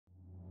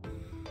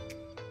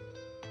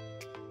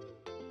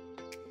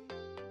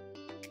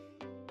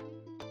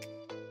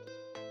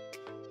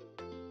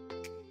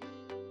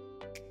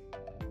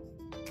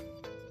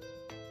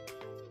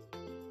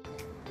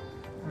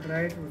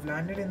Right, we've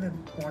landed in the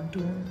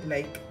pontoon.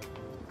 Like,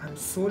 I'm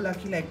so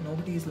lucky, like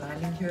nobody is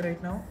landing here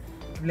right now.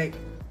 Like,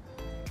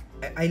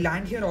 I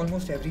land here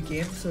almost every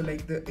game, so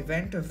like the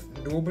event of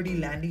nobody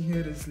landing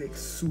here is like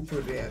super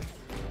rare.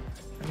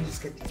 Let me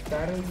just get these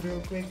barrels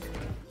real quick.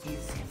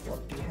 Easy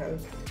 40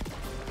 health.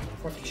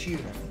 40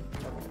 shield, I mean.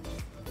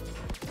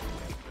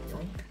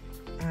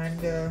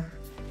 And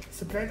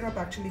supply drop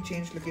actually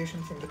changed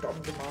location from the top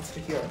of the mast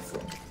to here,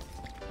 so.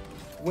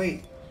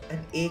 Wait, an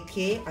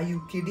AK? Are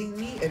you kidding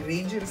me? A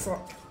ranger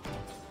assault?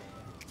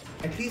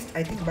 At least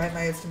I think by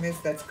my estimates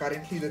that's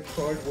currently the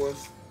third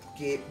worst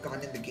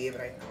gun in the game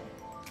right now.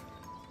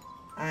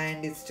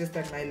 And it's just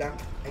that my luck,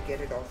 I get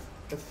it off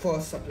the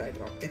first supply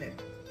drop in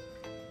it.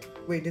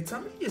 Wait, did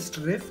somebody just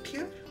rift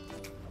here?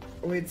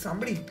 Oh wait,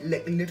 somebody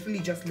literally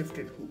just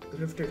rifted.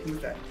 Who's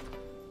that?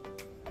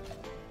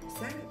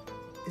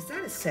 Is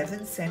that a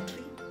 7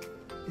 sentry?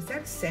 Is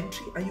that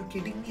sentry? Are you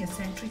kidding me? A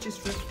sentry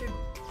just rifted?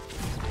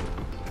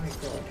 Oh my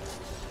god.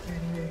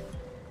 Anyway,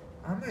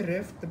 I'm a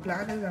rift. The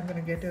plan is I'm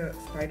gonna get a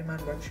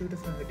Spider-Man web shooter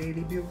from the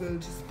Daily Bugle.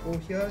 Just go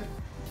here,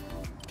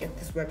 get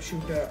this web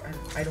shooter, and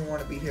I don't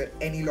want to be here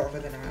any longer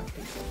than I have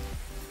to.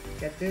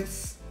 Get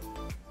this,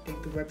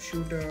 take the web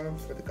shooter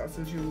for the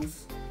guzzle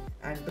juice,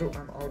 and bro,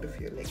 I'm out of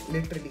here. Like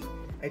literally,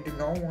 I do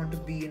not want to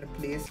be in a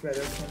place where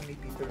there's so many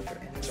people for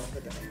any longer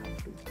than I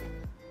have to.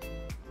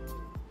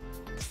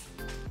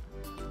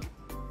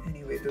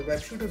 Anyway, the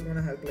web shooter is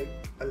gonna help like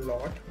a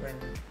lot when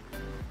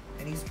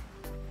any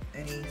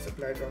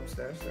supply drops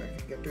there, so I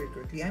can get to it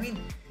quickly. I mean,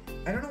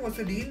 I don't know what's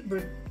the deal,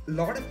 but a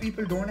lot of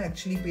people don't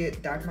actually pay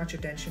that much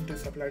attention to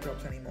supply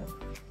drops anymore.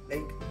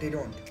 Like, they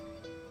don't.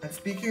 And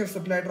speaking of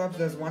supply drops,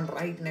 there's one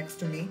right next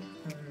to me.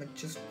 I'm gonna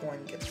just go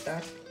and get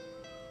that.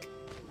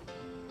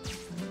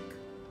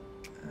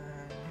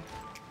 And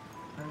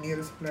I'm near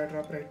a supply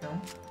drop right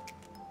now.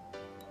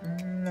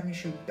 Let me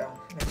shoot down.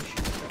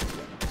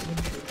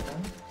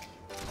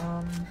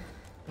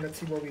 Let's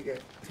see what we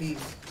get. Please.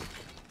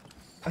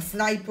 A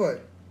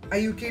sniper. Are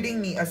you kidding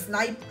me? A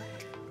sniper.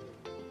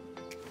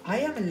 I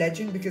am a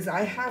legend because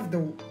I have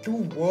the 2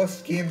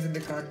 worst games in the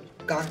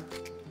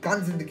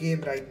guns in the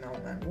game right now,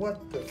 man.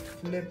 What the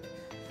flip?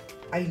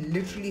 I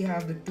literally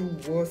have the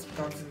 2 worst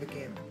guns in the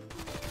game.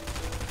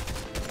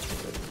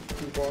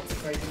 2 bots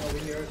fighting over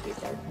here.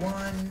 Take out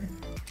one.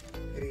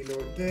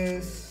 Reload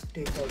this.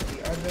 Take out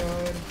the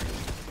other.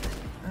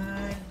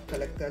 And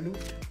collect the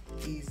loot.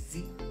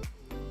 Easy.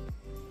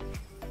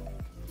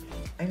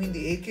 I mean,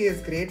 the AK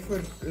is great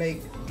for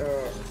like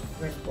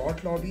when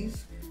bot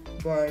lobbies,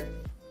 but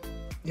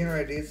you know,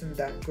 it isn't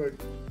that good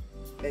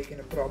like in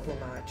a proper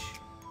match.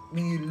 I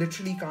mean, you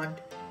literally can't.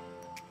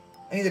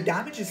 I mean, the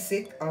damage is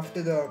sick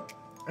after the.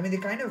 I mean, they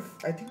kind of.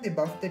 I think they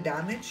buffed the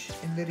damage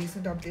in the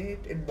recent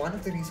update, in one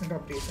of the recent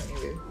updates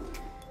anyway.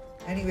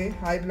 Anyway,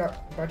 hi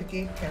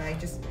Buttercake, can I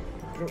just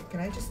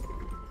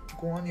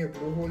go on your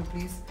blowhole,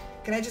 please?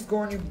 Can I just go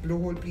on your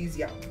blowhole, please?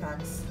 Yeah,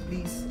 thanks.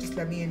 Please, just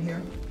let me in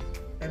here.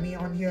 Let me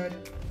on here.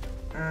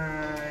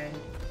 And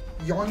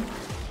yawn.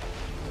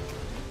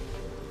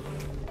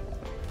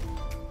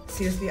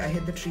 Seriously, I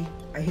hit the tree.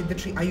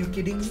 Are you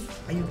kidding me?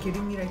 Are you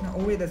kidding me right now?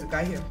 Oh wait, there's a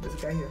guy here.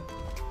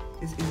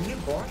 Is he a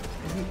bot?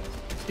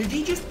 Did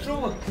he just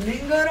throw a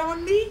clinger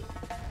on me?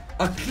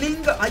 A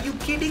clinger? Are you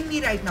kidding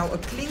me right now? A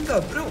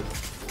clinger, bro.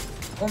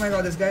 Oh my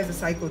god, this guy is a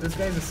psycho.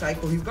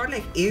 He's got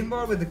like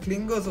aimbot with the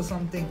clingers or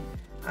something.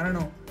 I don't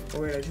know.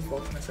 Oh wait, I just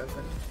boxed myself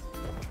in.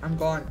 I'm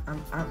gone.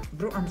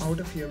 Bro, I'm out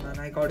of here, man.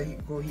 I gotta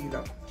go heal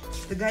up.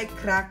 The guy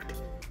cracked.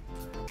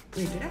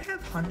 Wait, did I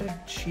have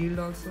 100 shield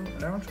also? I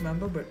don't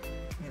remember, but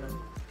you know.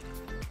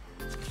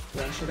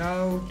 Flash it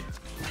out.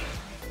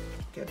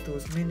 Get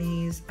those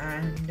minis.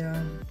 And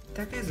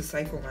that guy is a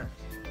psycho, man.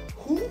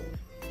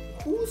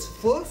 Whose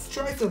first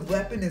choice of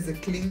weapon is a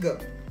clinger?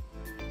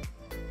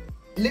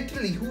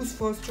 Literally, whose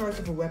first choice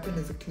of a weapon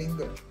is a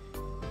clinger?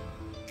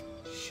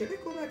 Should I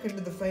go back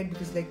into the fight?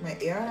 Because like my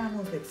AR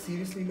ammo is like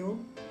seriously low.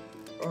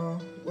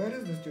 Where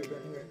is this dude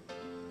anyway?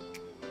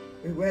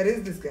 Wait, where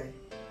is this guy?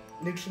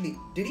 Literally,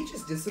 did he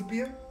just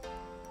disappear?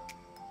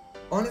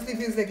 Honestly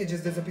feels like he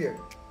just disappeared.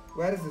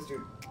 Where is this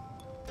dude?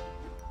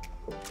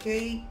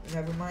 Okay,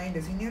 never mind.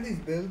 Is he near these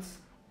builds?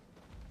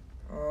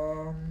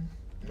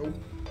 Nope.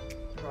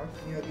 Not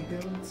near the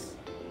builds.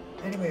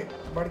 Anyway,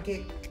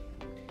 Buttercake.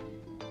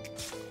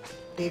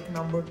 Take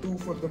number 2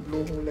 for the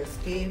blowhole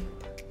escape.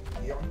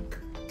 Yonk.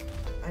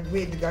 And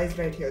wait, the guy's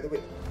right here.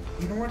 Wait.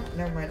 You know what?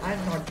 Never mind.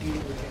 I'm not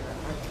dealing with him.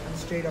 I'm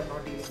straight up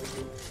not dealing with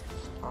you.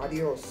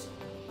 Adios.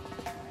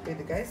 Wait,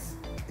 the guys.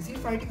 Is he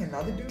fighting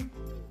another dude?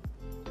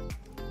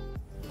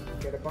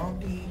 Get a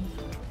bounty.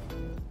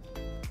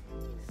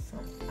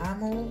 Some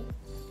ammo.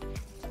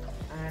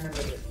 And a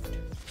rift.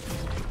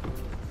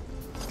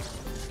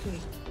 Okay.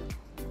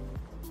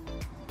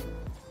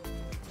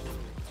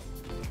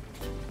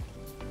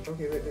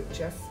 Okay, wait, the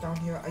chest's down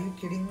here. Are you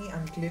kidding me?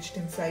 I'm glitched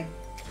inside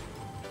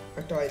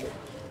a toilet.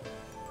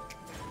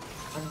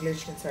 I'm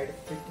glitched inside a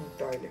freaking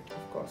toilet,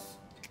 of course.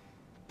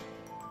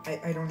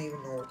 I don't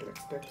even know what to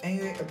expect.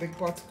 Anyway, a big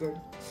pot's good,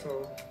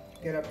 so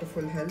get up to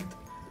full health.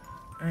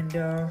 And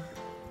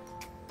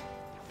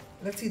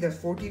Let's see, there's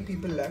 14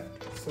 people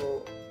left.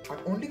 So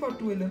I've only got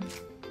 2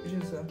 elims, which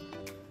is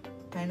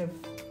kind of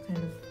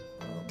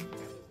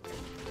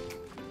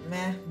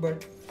meh,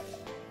 but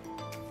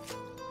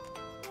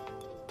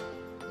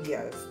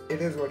yes,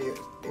 it is what it is.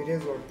 It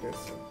is what it is.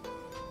 So.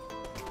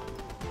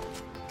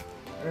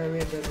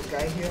 Wait, there's a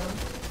guy here.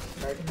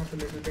 Light him up a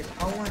little bit.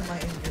 How am I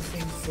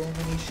missing so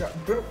many shots?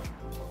 Bro,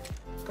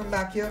 come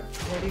back here.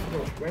 Where do you go?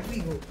 Where do we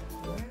go?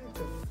 Where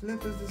the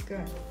flip is this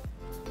guy?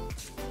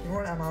 You know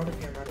what? I'm out of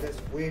here, man. There's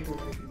way too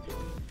many people.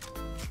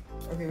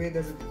 Okay, wait.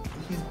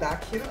 He's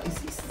back here. Is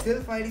he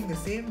still fighting the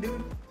same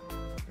dude?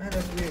 Man,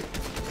 that's weird.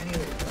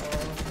 Anyway,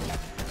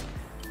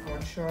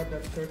 one shot.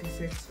 That's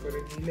 36 for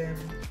an elim.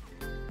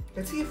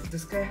 Let's see if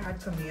this guy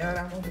had some AR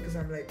ammo because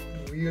I'm like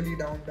really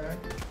down bad.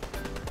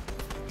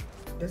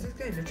 Does this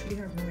guy literally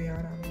have no AR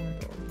ammo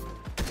at all?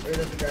 Where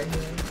is the guy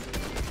here?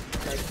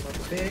 Light him up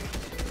a bit.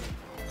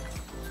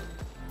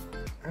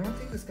 I don't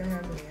think this guy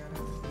has any AR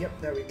ammo. Yep,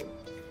 there we go.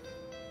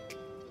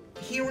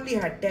 He only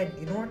had 10.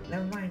 You know what?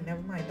 Never mind.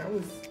 That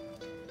was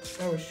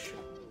you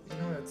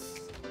know,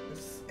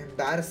 it's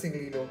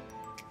embarrassingly low.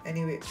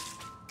 Anyway,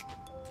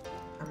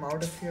 I'm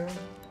out of here.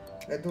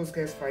 Let those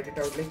guys fight it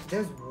out. Like,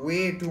 there's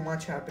way too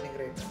much happening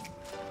right now.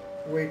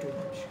 Way too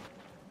much.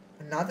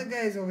 Another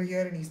guy is over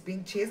here and he's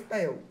being chased by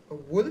a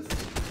wolf.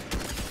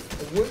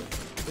 A wolf?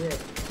 Yeah.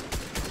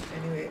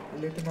 Anyway,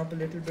 lit him up a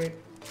little bit.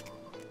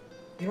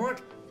 You know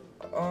what?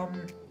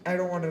 I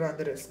don't want to run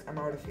the risk. I'm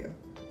out of here.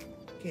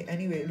 Okay,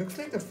 anyway, looks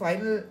like the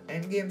final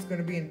endgame is going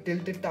to be in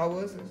Tilted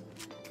Towers,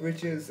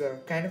 which is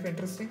kind of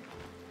interesting.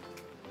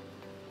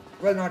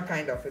 Well, not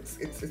kind of.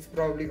 It's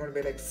probably going to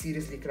be like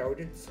seriously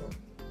crowded. So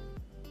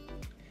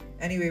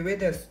anyway, wait,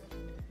 there's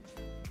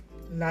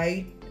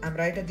light. I'm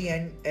right at the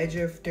edge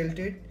of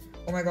Tilted.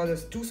 Oh my god,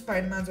 there's 2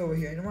 Spider-Mans over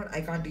here. You know what?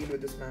 I can't deal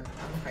with this, man.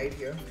 I'm gonna hide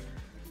here.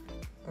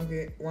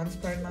 Okay, 1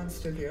 Spider-Man's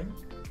still here.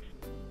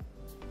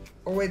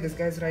 Oh wait, this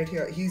guy's right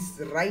here.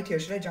 He's right here.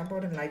 Should I jump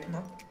out and light him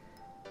up?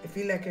 I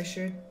feel like I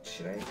should.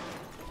 Should I?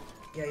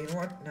 Yeah, you know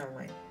what? Never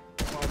mind.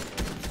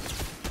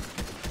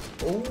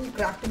 Oh,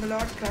 cracked him a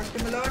lot.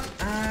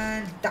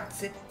 And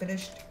that's it.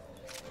 Finished.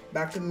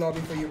 Back to the lobby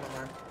for you, my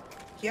man.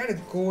 He had a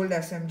gold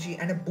SMG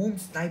and a boom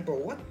sniper.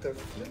 What the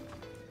flip?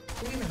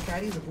 Who even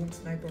carries a boom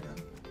sniper,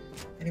 man?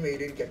 Anyway, you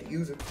didn't get to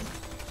use it.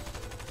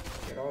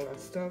 Get all that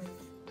stuff.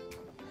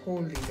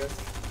 Holy, there's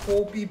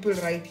 4 people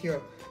right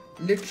here.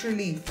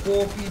 Literally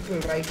 4 people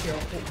right here.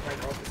 Oh my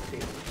god, this is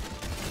crazy.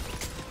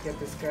 Get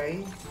this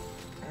guy.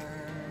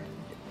 And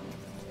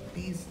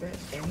is there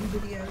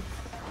anybody else?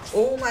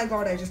 Oh my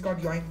god, I just got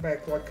yoinked by a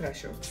quad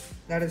crasher.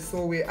 That is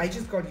so weird. I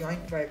just got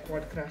yoinked by a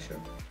quad crasher.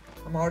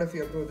 I'm out of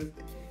here, bro.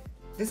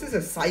 This is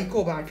a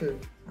psycho battle.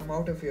 I'm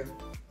out of here.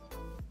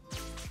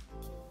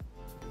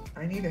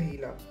 I need a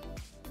heal up.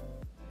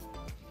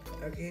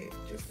 Okay,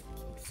 just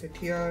sit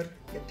here,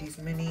 get these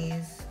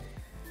minis.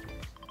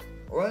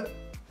 Well,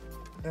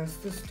 that's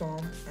the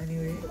storm.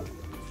 Anyway,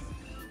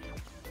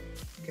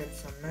 get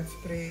some med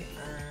spray,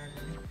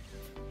 and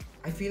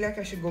I feel like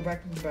I should go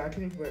back into the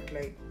battle, but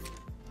like,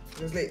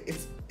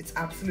 it's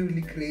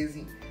absolutely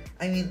crazy.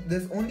 I mean,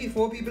 there's only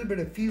 4 people, but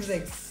it feels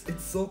like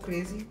it's so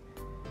crazy.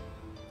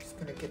 Just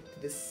gonna get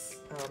to this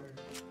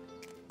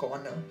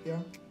corner here,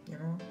 you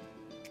know.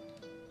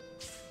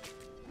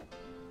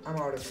 I'm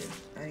out of here.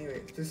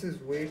 Anyway, this is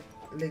weird.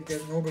 Like,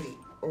 there's nobody.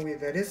 Oh wait,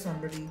 there is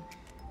somebody.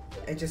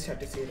 I just had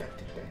to say that,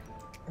 didn't I?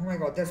 Oh my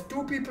god, there's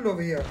 2 people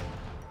over here.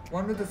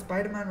 One with the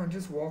Spider-Man, one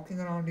just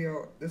walking around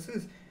here. This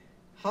is...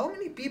 How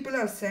many people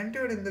are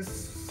centered in this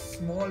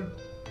small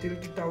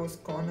Tilted Towers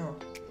corner?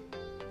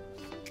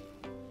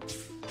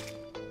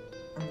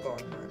 I'm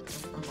gone, man.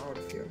 I'm out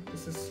of here.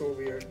 This is so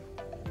weird.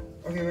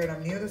 Okay, wait,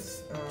 I'm near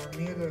this,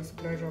 near the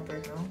supply drop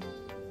right now.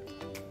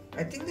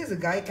 I think there's a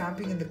guy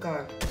camping in the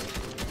car.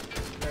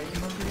 Light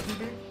him up a little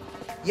bit.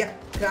 Yeah,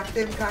 cracked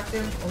him.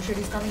 Oh shit,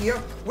 he's coming here.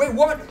 Wait,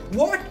 what?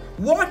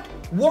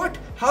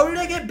 How did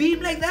I get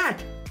beamed like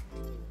that?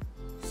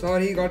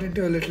 Sorry, got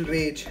into a little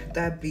rage.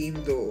 That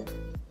beam though.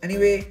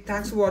 Anyway,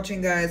 thanks for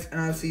watching, guys, and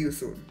I'll see you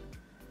soon.